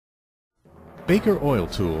Baker Oil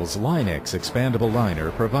Tools linEXX Expandable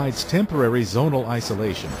Liner provides temporary zonal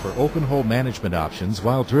isolation for open hole management options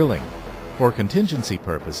while drilling. For contingency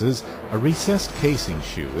purposes, a recessed casing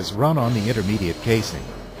shoe is run on the intermediate casing.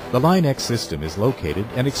 The linEXX system is located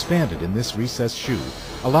and expanded in this recessed shoe,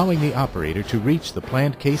 allowing the operator to reach the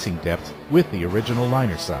planned casing depth with the original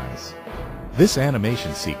liner size. This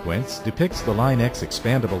animation sequence depicts the linEXX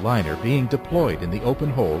Expandable Liner being deployed in the open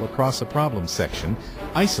hole across a problem section,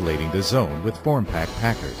 isolating the zone with FormPack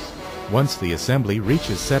packers. Once the assembly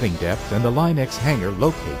reaches setting depth and the linEXX hanger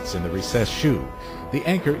locates in the recessed shoe, the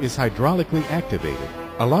anchor is hydraulically activated,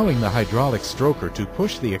 allowing the hydraulic stroker to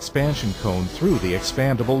push the expansion cone through the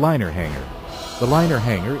expandable liner hanger. The liner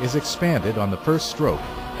hanger is expanded on the first stroke,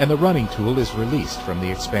 and the running tool is released from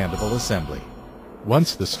the expandable assembly.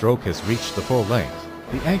 Once the stroke has reached the full length,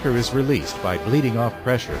 the anchor is released by bleeding off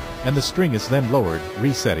pressure, and the string is then lowered,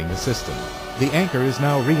 resetting the system. The anchor is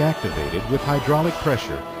now reactivated with hydraulic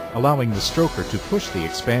pressure, allowing the stroker to push the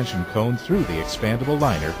expansion cone through the expandable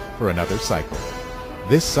liner for another cycle.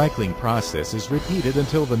 This cycling process is repeated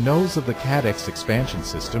until the nose of the CADX expansion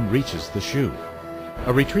system reaches the shoe.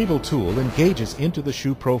 A retrieval tool engages into the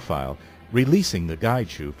shoe profile, releasing the guide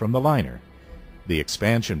shoe from the liner. The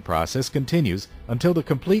expansion process continues until the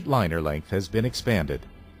complete liner length has been expanded.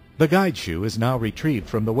 The guide shoe is now retrieved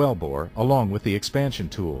from the wellbore along with the expansion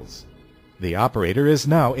tools. The operator is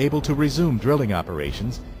now able to resume drilling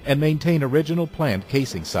operations and maintain original planned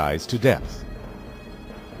casing size to depth.